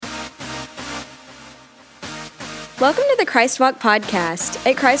Welcome to the Christ Walk podcast.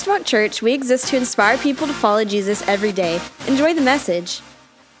 At Christ Walk Church, we exist to inspire people to follow Jesus every day. Enjoy the message.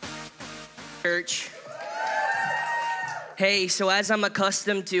 Church. Hey, so as I'm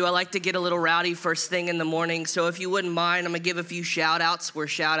accustomed to, I like to get a little rowdy first thing in the morning. So if you wouldn't mind, I'm gonna give a few shout outs where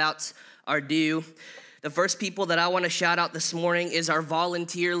shout outs are due. The first people that I want to shout out this morning is our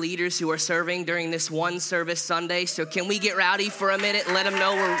volunteer leaders who are serving during this one service Sunday. So can we get rowdy for a minute and let them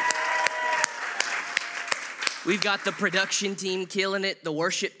know we've got the production team killing it, the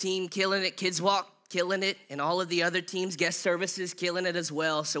worship team killing it, Kids Walk killing it, and all of the other teams, guest services killing it as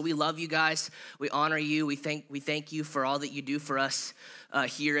well. So we love you guys. We honor you. We thank you for all that you do for us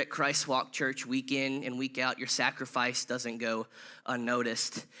here at Christ Walk Church week in and week out. Your sacrifice doesn't go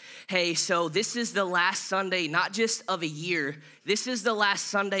unnoticed. Hey, so this is the last Sunday, not just of a year. This is the last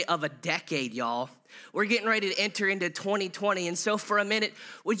Sunday of a decade, y'all. We're getting ready to enter into 2020. And so for a minute,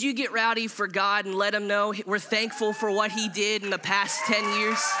 would you get rowdy for God and let him know we're thankful for what he did in the past 10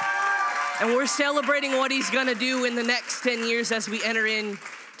 years? And we're celebrating what he's gonna do in the next 10 years as we enter into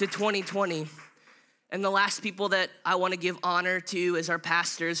 2020. And the last people that I wanna give honor to is our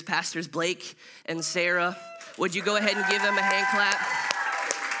pastors, Pastors Blake and Sarah. Would you go ahead and give them a hand clap?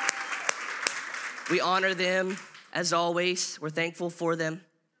 We honor them as always. We're thankful for them.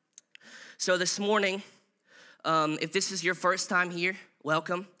 So this morning, if this is your first time here,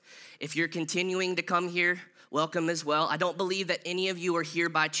 welcome. If you're continuing to come here, welcome as well. I don't believe that any of you are here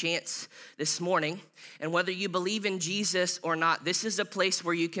by chance this morning. And whether you believe in Jesus or not, this is a place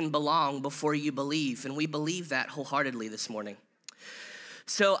where you can belong before you believe. And we believe that wholeheartedly this morning.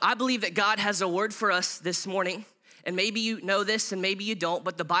 So I believe that God has a word for us this morning. And maybe you know this and maybe you don't,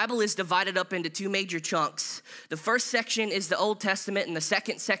 but the Bible is divided up into two major chunks. The first section is the Old Testament and the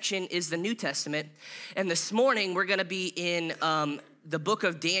second section is the New Testament. And this morning we're gonna be in the book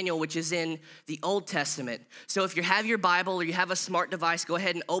of Daniel, which is in the Old Testament. So if you have your Bible or you have a smart device, go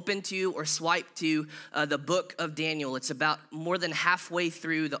ahead and open to or swipe to the book of Daniel. It's about more than halfway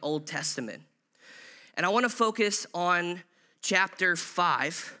through the Old Testament. And I wanna focus on chapter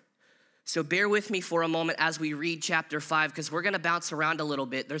 5. So bear with me for a moment as we read chapter 5, because we're gonna bounce around a little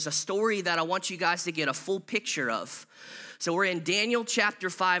bit. There's a story that I want you guys to get a full picture of. So we're in Daniel chapter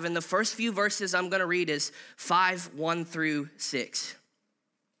 5, and the first few verses I'm gonna read is 5, 1 through 6.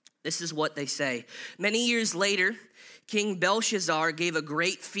 This is what they say. Many years later, King Belshazzar gave a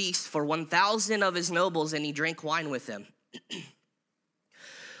great feast for 1,000 of his nobles, and he drank wine with them.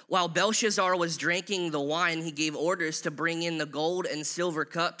 While Belshazzar was drinking the wine, he gave orders to bring in the gold and silver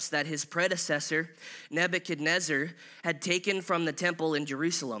cups that his predecessor, Nebuchadnezzar, had taken from the temple in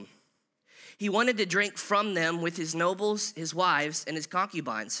Jerusalem. He wanted to drink from them with his nobles, his wives, and his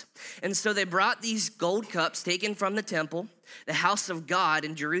concubines. And so they brought these gold cups taken from the temple, the house of God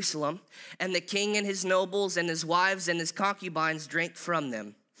in Jerusalem, and the king and his nobles and his wives and his concubines drank from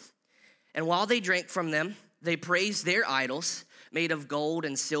them. And while they drank from them, they praised their idols, made of gold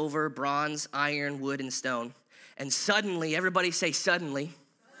and silver, bronze, iron, wood, and stone. And suddenly, everybody say suddenly.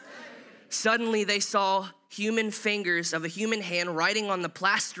 Suddenly they saw human fingers of a human hand writing on the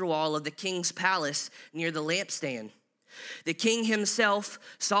plaster wall of the king's palace near the lampstand. The king himself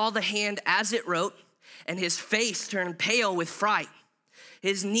saw the hand as it wrote, and his face turned pale with fright.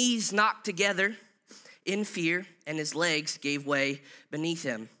 His knees knocked together in fear, and his legs gave way beneath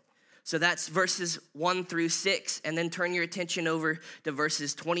him. So that's verses 1 through 6, and then turn your attention over to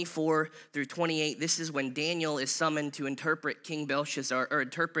verses 24 through 28. This is when Daniel is summoned to interpret King Belshazzar, or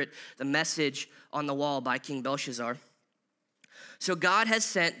interpret the message on the wall by King Belshazzar. So God has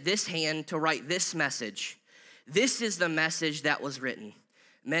sent this hand to write this message. This is the message that was written.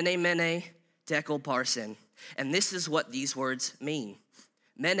 Mene, mene, tekel parsin. And this is what these words mean.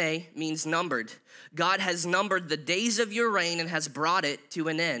 Mene means numbered. God has numbered the days of your reign and has brought it to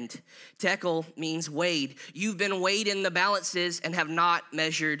an end. Tekel means weighed. You've been weighed in the balances and have not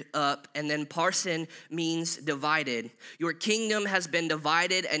measured up. And then parsin means divided. Your kingdom has been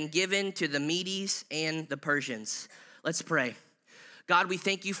divided and given to the Medes and the Persians. Let's pray. God, we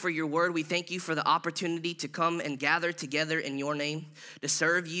thank you for your word. We thank you for the opportunity to come and gather together in your name, to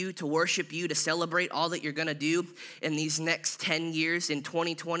serve you, to worship you, to celebrate all that you're gonna do in these next 10 years in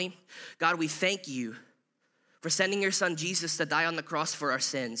 2020. God, we thank you for sending your son Jesus to die on the cross for our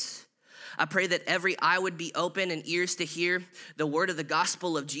sins. I pray that every eye would be open and ears to hear the word of the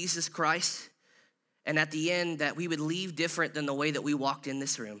gospel of Jesus Christ. And at the end, that we would leave different than the way that we walked in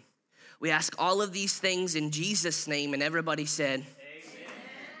this room. We ask all of these things in Jesus' name, and everybody said,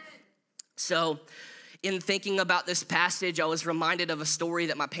 so in thinking about this passage, I was reminded of a story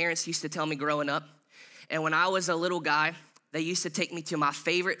that my parents used to tell me growing up. And when I was a little guy, they used to take me to my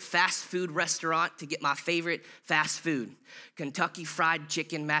favorite fast food restaurant to get my favorite fast food, Kentucky Fried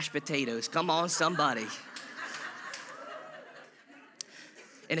Chicken mashed potatoes. Come on, somebody.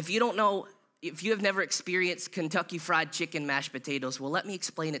 And if you don't know, if you have never experienced Kentucky Fried Chicken mashed potatoes, well, let me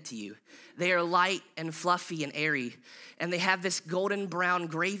explain it to you. They are light and fluffy and airy, and they have this golden brown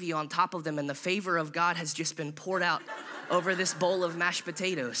gravy on top of them, and the favor of God has just been poured out over this bowl of mashed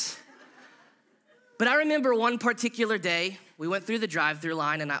potatoes. But I remember one particular day, we went through the drive-thru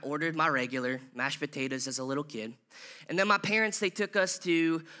line and I ordered my regular mashed potatoes as a little kid. And then my parents, they took us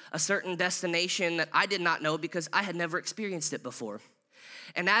to a certain destination that I did not know because I had never experienced it before.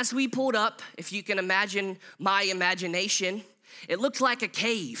 And as we pulled up, if you can imagine my imagination, it looked like a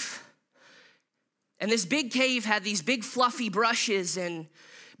cave. And this big cave had these big fluffy brushes and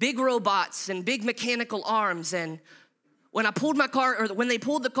big robots and big mechanical arms. And when they pulled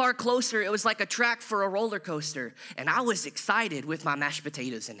the car closer, it was like a track for a roller coaster. And I was excited with my mashed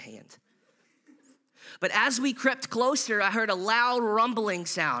potatoes in hand. But as we crept closer, I heard a loud rumbling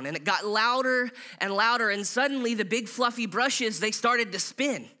sound, and it got louder and louder, and suddenly the big fluffy brushes, they started to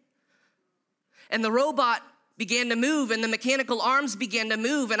spin. And the robot began to move, and the mechanical arms began to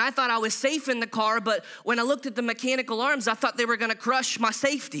move, and I thought I was safe in the car, but when I looked at the mechanical arms, I thought they were gonna crush my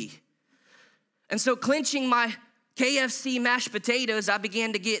safety. And so clenching my KFC mashed potatoes, I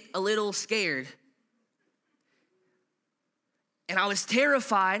began to get a little scared. And I was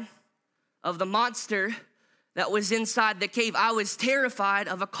terrified of the monster that was inside the cave. I was terrified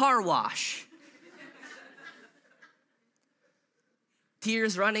of a car wash.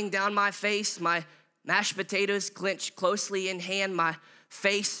 Tears running down my face, my mashed potatoes clenched closely in hand, my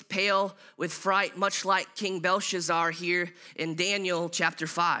face pale with fright, much like King Belshazzar here in Daniel chapter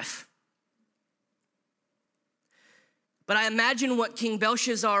 5. But I imagine what King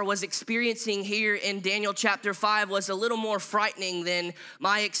Belshazzar was experiencing here in Daniel chapter 5 was a little more frightening than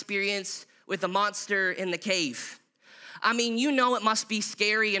my experience with a monster in the cave. I mean, you know it must be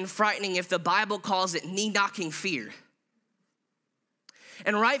scary and frightening if the Bible calls it knee-knocking fear.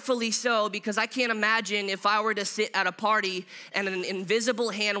 And rightfully so, because I can't imagine if I were to sit at a party and an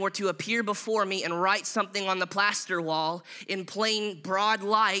invisible hand were to appear before me and write something on the plaster wall in plain broad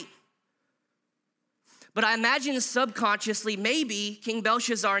light. But I imagine subconsciously, maybe King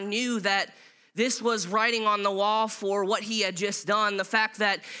Belshazzar knew that this was writing on the wall for what he had just done, the fact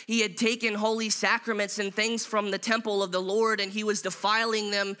that he had taken holy sacraments and things from the temple of the Lord and he was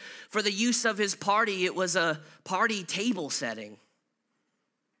defiling them for the use of his party. It was a party table setting.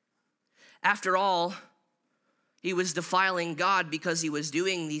 After all, he was defiling God because he was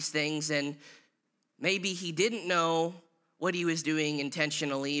doing these things, and maybe he didn't know what he was doing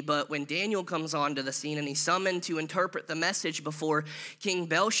intentionally, but when Daniel comes onto the scene and he's summoned to interpret the message before King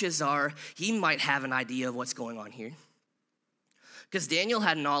Belshazzar, he might have an idea of what's going on here. Because Daniel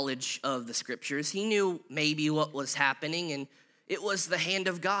had knowledge of the scriptures. He knew maybe what was happening, and it was the hand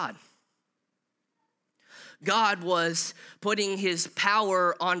of God. God was putting his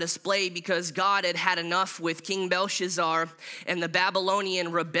power on display because God had had enough with King Belshazzar and the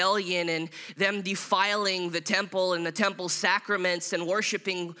Babylonian rebellion and them defiling the temple and the temple sacraments and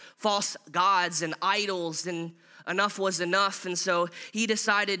worshiping false gods and idols, and enough was enough. And so he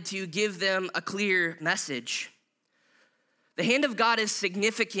decided to give them a clear message. The hand of God is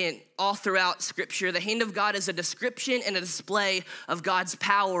significant all throughout Scripture. The hand of God is a description and a display of God's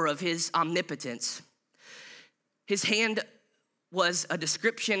power, of his omnipotence. His hand was a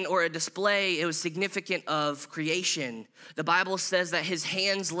description or a display. It was significant of creation. The Bible says that his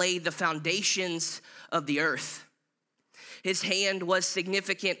hands laid the foundations of the earth. His hand was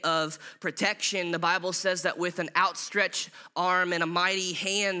significant of protection. The Bible says that with an outstretched arm and a mighty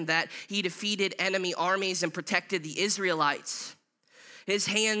hand that he defeated enemy armies and protected the Israelites. His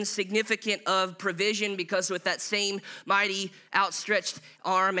hand significant of provision because with that same mighty outstretched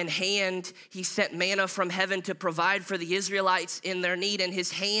arm and hand, he sent manna from heaven to provide for the Israelites in their need. And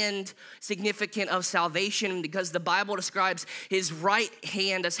his hand significant of salvation because the Bible describes his right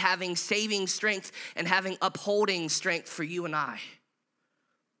hand as having saving strength and having upholding strength for you and I.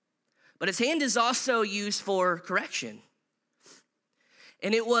 But his hand is also used for correction.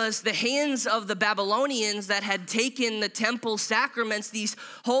 And it was the hands of the Babylonians that had taken the temple sacraments, these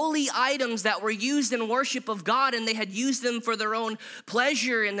holy items that were used in worship of God, and they had used them for their own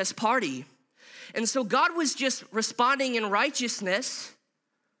pleasure in this party. And so God was just responding in righteousness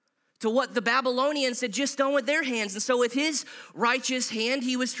to what the Babylonians had just done with their hands. And so with his righteous hand,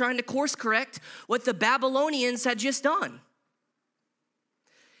 he was trying to course correct what the Babylonians had just done.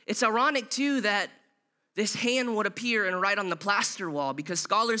 It's ironic too that this hand would appear and write on the plaster wall because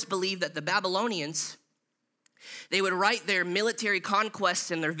scholars believe that the Babylonians They would write their military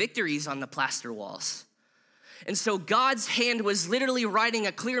conquests and their victories on the plaster walls. And so God's hand was literally writing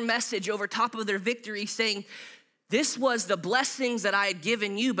a clear message over top of their victory saying, this was the blessings that I had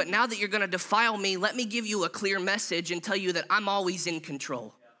given you, but now that you're gonna defile me, let me give you a clear message and tell you that I'm always in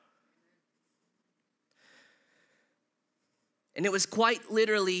control. And it was quite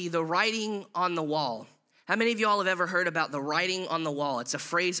literally the writing on the wall. How many of y'all have ever heard about the writing on the wall? It's a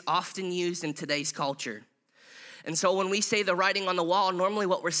phrase often used in today's culture. And so when we say the writing on the wall, normally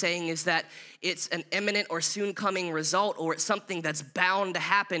what we're saying is that it's an imminent or soon coming result, or it's something that's bound to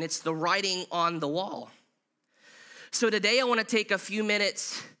happen. It's the writing on the wall. So today I want to take a few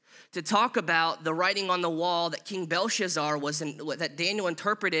minutes to talk about the writing on the wall that King Belshazzar that Daniel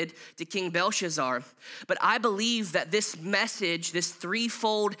interpreted to King Belshazzar. But I believe that this message, this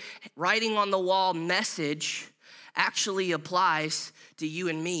threefold writing on the wall message, actually applies to you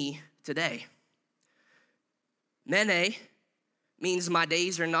and me today. Mene means my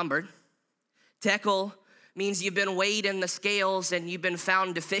days are numbered. Tekel means you've been weighed in the scales and you've been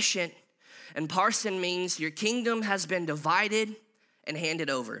found deficient. And Parsin means your kingdom has been divided and handed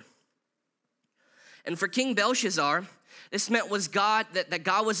over. And for King Belshazzar, this meant that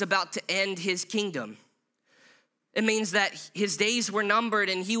God was about to end his kingdom. It means that his days were numbered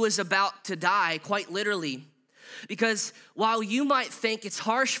and he was about to die, quite literally. Because while you might think it's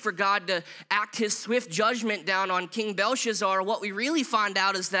harsh for God to act his swift judgment down on King Belshazzar, what we really find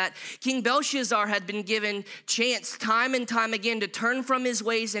out is that King Belshazzar had been given chance time and time again to turn from his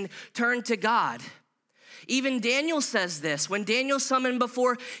ways and turn to God. Even Daniel says this. When Daniel summoned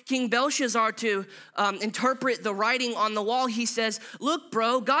before King Belshazzar to interpret the writing on the wall, he says, look,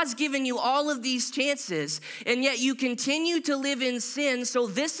 bro, God's given you all of these chances, and yet you continue to live in sin, so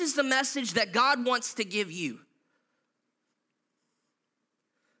this is the message that God wants to give you.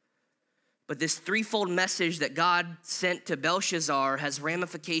 But this threefold message that God sent to Belshazzar has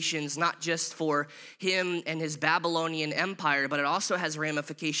ramifications not just for him and his Babylonian empire, but it also has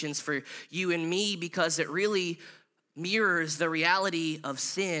ramifications for you and me because it really mirrors the reality of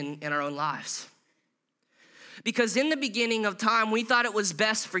sin in our own lives. Because in the beginning of time, we thought it was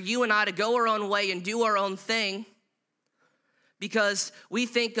best for you and I to go our own way and do our own thing because we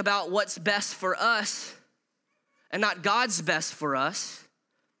think about what's best for us and not God's best for us.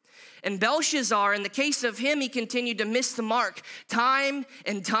 And Belshazzar, in the case of him, he continued to miss the mark time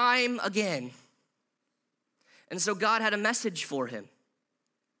and time again. And so God had a message for him.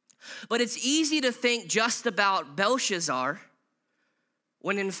 But it's easy to think just about Belshazzar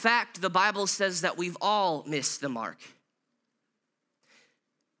when in fact the Bible says that we've all missed the mark.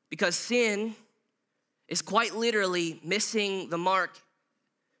 Because sin is quite literally missing the mark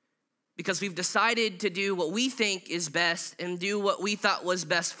because we've decided to do what we think is best and do what we thought was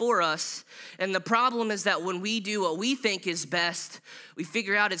best for us. And the problem is that when we do what we think is best, we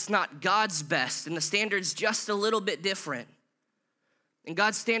figure out it's not God's best, and the standard's just a little bit different. And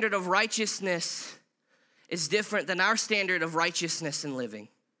God's standard of righteousness is different than our standard of righteousness in living.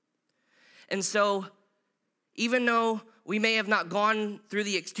 And so, even though we may have not gone to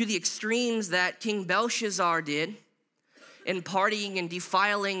the extremes that King Belshazzar did, in partying and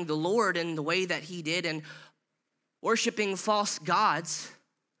defiling the Lord in the way that he did and worshiping false gods,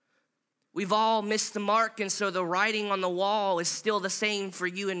 we've all missed the mark, and so the writing on the wall is still the same for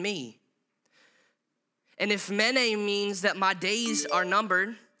you and me. And if Mene means that my days are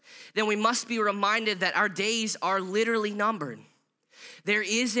numbered, then we must be reminded that our days are literally numbered. There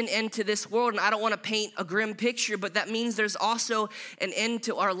is an end to this world, and I don't want to paint a grim picture, but that means there's also an end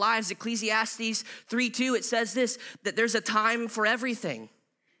to our lives. Ecclesiastes 3:2, it says this, that there's a time for everything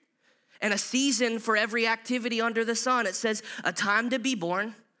and a season for every activity under the sun. It says a time to be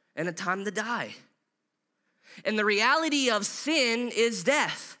born and a time to die. And the reality of sin is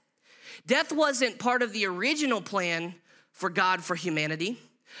death. Death wasn't part of the original plan for God for humanity,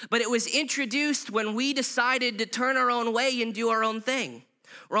 but it was introduced when we decided to turn our own way and do our own thing.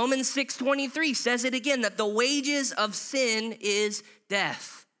 Romans 6:23 says it again, that the wages of sin is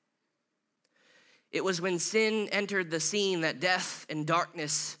death. It was when sin entered the scene that death and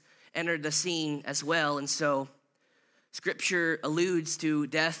darkness entered the scene as well. And so Scripture alludes to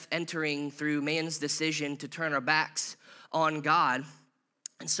death entering through man's decision to turn our backs on God.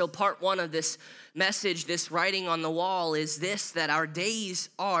 And so part one of this message, this writing on the wall, is this, that our days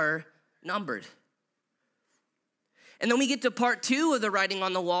are numbered. And then we get to part two of the writing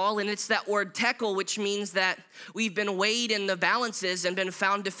on the wall, and it's that word tekel, which means that we've been weighed in the balances and been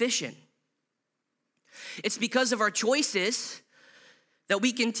found deficient. It's because of our choices that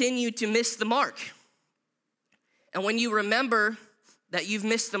we continue to miss the mark. And when you remember that you've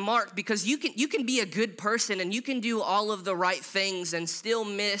missed the mark, because you can be a good person and you can do all of the right things and still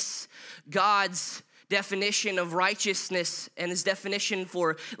miss God's definition of righteousness and his definition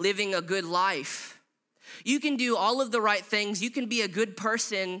for living a good life. You can do all of the right things, you can be a good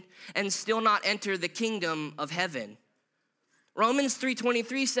person and still not enter the kingdom of heaven. Romans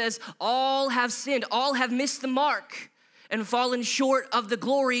 3:23 says, all have sinned, all have missed the mark and fallen short of the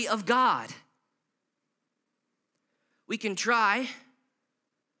glory of God. We can try,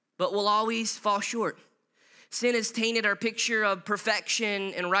 but we'll always fall short. Sin has tainted our picture of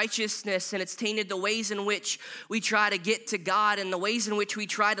perfection and righteousness, and it's tainted the ways in which we try to get to God and the ways in which we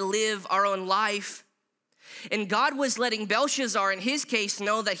try to live our own life. And God was letting Belshazzar, in his case,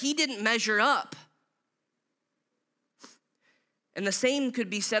 know that he didn't measure up. And the same could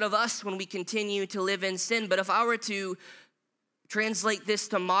be said of us when we continue to live in sin. But if I were to translate this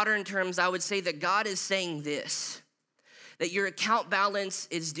to modern terms, I would say that God is saying this: that your account balance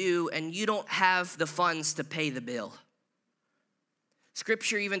is due and you don't have the funds to pay the bill.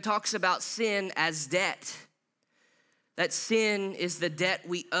 Scripture even talks about sin as debt. That sin is the debt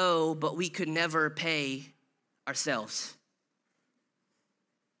we owe, but we could never pay ourselves.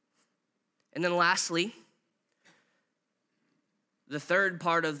 And then lastly, the third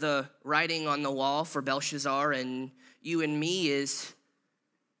part of the writing on the wall for Belshazzar and you and me is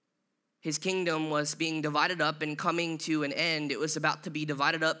his kingdom was being divided up and coming to an end. It was about to be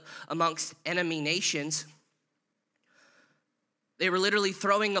divided up amongst enemy nations. They were literally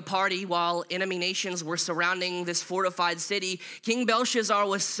throwing a party while enemy nations were surrounding this fortified city. King Belshazzar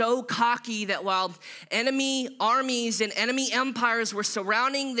was so cocky that while enemy armies and enemy empires were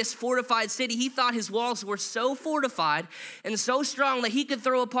surrounding this fortified city, he thought his walls were so fortified and so strong that he could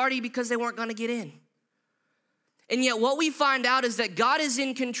throw a party because they weren't going to get in. And yet what we find out is that God is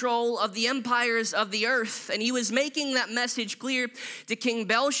in control of the empires of the earth, and he was making that message clear to King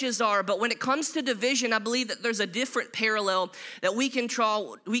Belshazzar. But when it comes to division, I believe that there's a different parallel that we can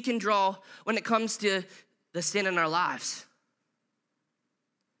draw when it comes to the sin in our lives.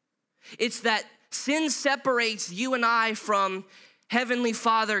 It's that sin separates you and I from Heavenly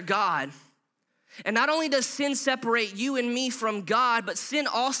Father God. And not only does sin separate you and me from God, but sin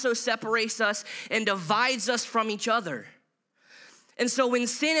also separates us and divides us from each other. And so when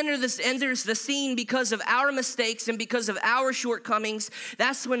sin enters the scene because of our mistakes and because of our shortcomings,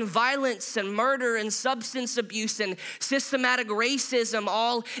 that's when violence and murder and substance abuse and systematic racism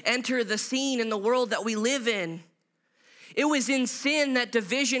all enter the scene in the world that we live in. It was in sin that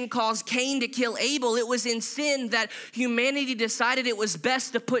division caused Cain to kill Abel. It was in sin that humanity decided it was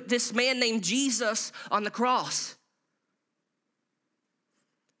best to put this man named Jesus on the cross.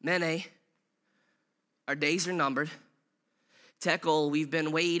 Mene, our days are numbered. Tekel, we've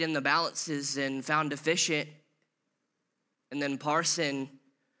been weighed in the balances and found deficient. And then Parson,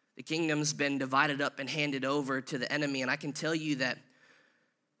 the kingdom's been divided up and handed over to the enemy. And I can tell you that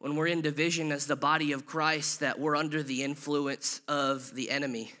when we're in division as the body of Christ, that we're under the influence of the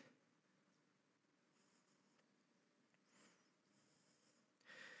enemy.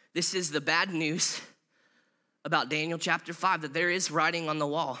 This is the bad news about Daniel chapter 5, that there is writing on the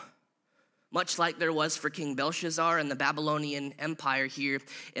wall, much like there was for King Belshazzar and the Babylonian Empire here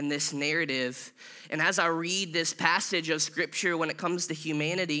in this narrative. And as I read this passage of scripture when it comes to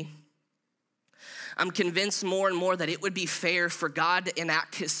humanity, I'm convinced more and more that it would be fair for God to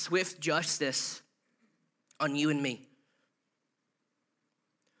enact his swift justice on you and me.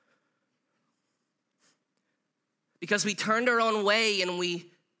 Because we turned our own way and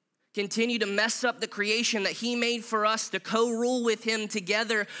we continue to mess up the creation that he made for us to co-rule with him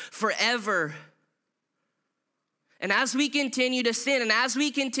together forever. And as we continue to sin and as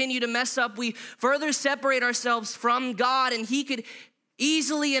we continue to mess up, we further separate ourselves from God, and he could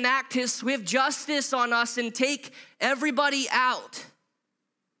easily enact his swift justice on us and take everybody out.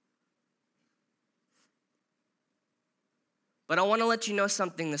 But I want to let you know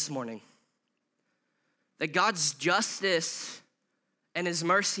something this morning, that God's justice and his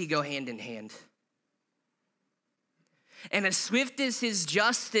mercy go hand in hand. And as swift as his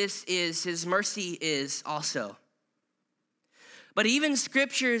justice is, his mercy is also. But even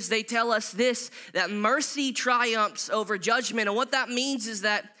scriptures, they tell us this, that mercy triumphs over judgment. And what that means is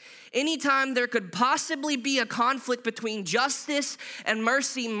that anytime there could possibly be a conflict between justice and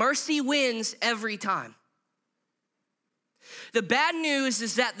mercy, mercy wins every time. The bad news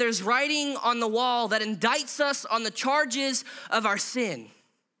is that there's writing on the wall that indicts us on the charges of our sin.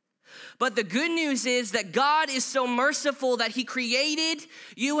 But the good news is that God is so merciful that he created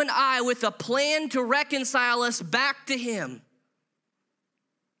you and I with a plan to reconcile us back to him.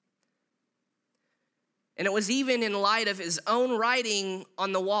 And it was even in light of his own writing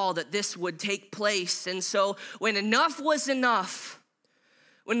on the wall that this would take place. And so when enough was enough,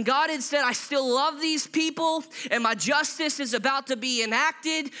 when God had said, I still love these people and my justice is about to be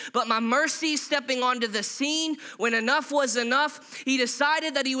enacted, but my mercy is stepping onto the scene, when enough was enough, he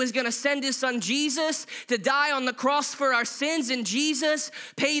decided that he was gonna send his son Jesus to die on the cross for our sins, and Jesus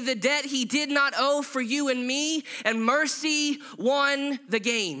paid the debt he did not owe for you and me, and mercy won the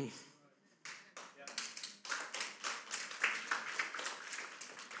game.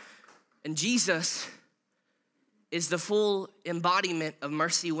 And Jesus is the full embodiment of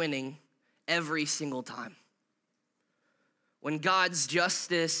mercy winning every single time. When God's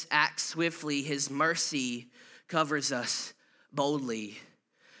justice acts swiftly, his mercy covers us boldly.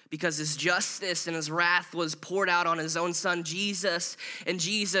 Because his justice and his wrath was poured out on his own son, Jesus, and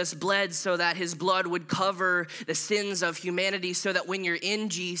Jesus bled so that his blood would cover the sins of humanity, so that when you're in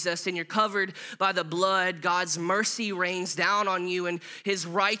Jesus and you're covered by the blood, God's mercy rains down on you and his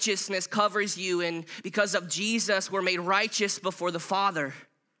righteousness covers you. And because of Jesus, we're made righteous before the Father.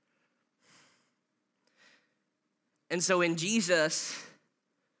 And so in Jesus,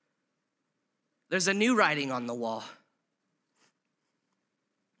 there's a new writing on the wall.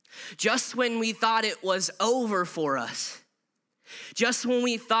 Just when we thought it was over for us, just when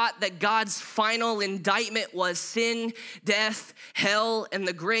we thought that God's final indictment was sin, death, hell, and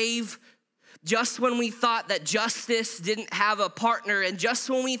the grave, just when we thought that justice didn't have a partner, and just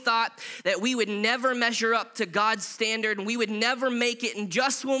when we thought that we would never measure up to God's standard and we would never make it, and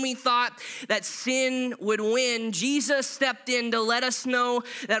just when we thought that sin would win, Jesus stepped in to let us know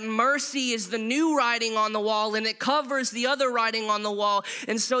that mercy is the new writing on the wall and it covers the other writing on the wall.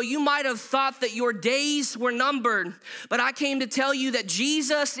 And so you might have thought that your days were numbered, but I came to tell you that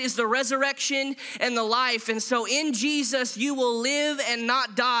Jesus is the resurrection and the life. And so in Jesus, you will live and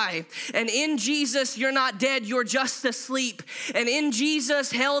not die. And in Jesus, you're not dead, you're just asleep. And in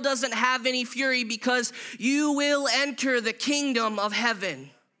Jesus, hell doesn't have any fury because you will enter the kingdom of heaven.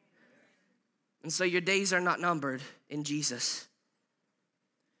 And so your days are not numbered in Jesus.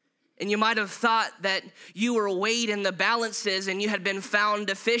 And you might have thought that you were weighed in the balances and you had been found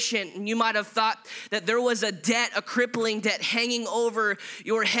deficient. And you might have thought that there was a debt, a crippling debt hanging over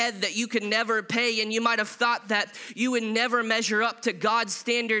your head that you could never pay. And you might have thought that you would never measure up to God's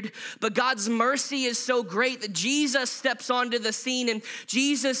standard. But God's mercy is so great that Jesus steps onto the scene and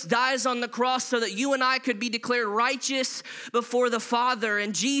Jesus dies on the cross so that you and I could be declared righteous before the Father.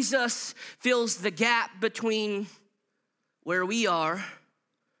 And Jesus fills the gap between where we are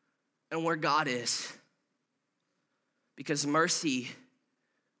and where God is, because mercy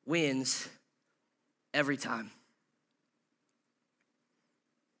wins every time.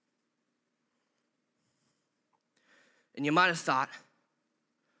 And you might have thought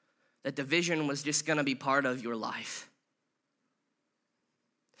that division was just gonna be part of your life,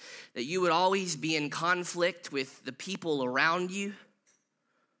 that you would always be in conflict with the people around you,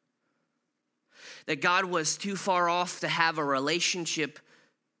 that God was too far off to have a relationship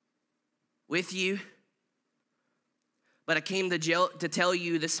with you. But I came to tell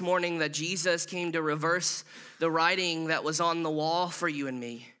you this morning that Jesus came to reverse the writing that was on the wall for you and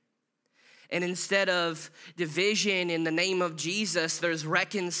me. And instead of division in the name of Jesus, there's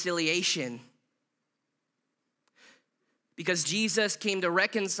reconciliation. Because Jesus came to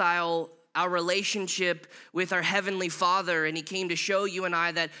reconcile our relationship with our Heavenly Father, and he came to show you and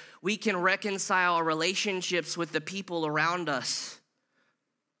I that we can reconcile our relationships with the people around us.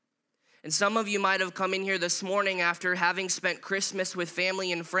 And some of you might have come in here this morning after having spent Christmas with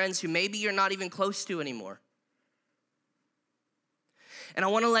family and friends who maybe you're not even close to anymore. And I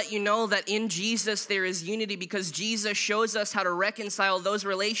want to let you know that in Jesus there is unity, because Jesus shows us how to reconcile those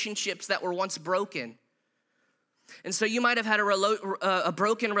relationships that were once broken. And so you might have had a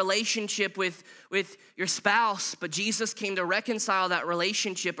broken relationship with your spouse, but Jesus came to reconcile that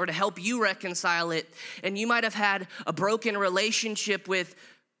relationship, or to help you reconcile it. And you might have had a broken relationship with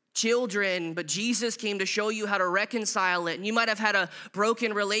children, but Jesus came to show you how to reconcile it. And you might have had a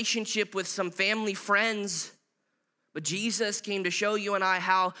broken relationship with some family friends, but Jesus came to show you and I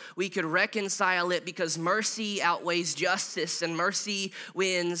how we could reconcile it, because mercy outweighs justice and mercy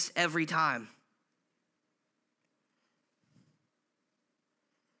wins every time.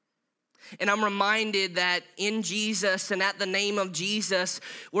 And I'm reminded that in Jesus and at the name of Jesus,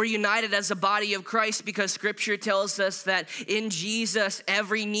 we're united as a body of Christ because Scripture tells us that in Jesus,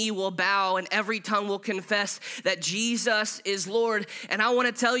 every knee will bow and every tongue will confess that Jesus is Lord. And I want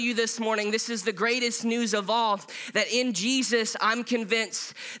to tell you this morning, this is the greatest news of all, that in Jesus, I'm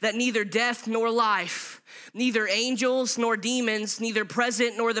convinced that neither death nor life, neither angels nor demons, neither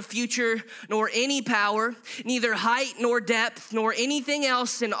present nor the future, nor any power, neither height nor depth, nor anything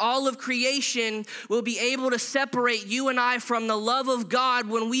else in all of creation will be able to separate you and I from the love of God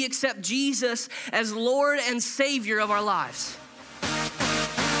when we accept Jesus as Lord and Savior of our lives.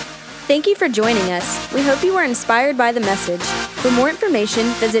 Thank you for joining us. We hope you were inspired by the message. For more information,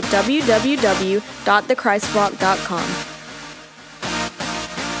 visit www.thechristwalk.com.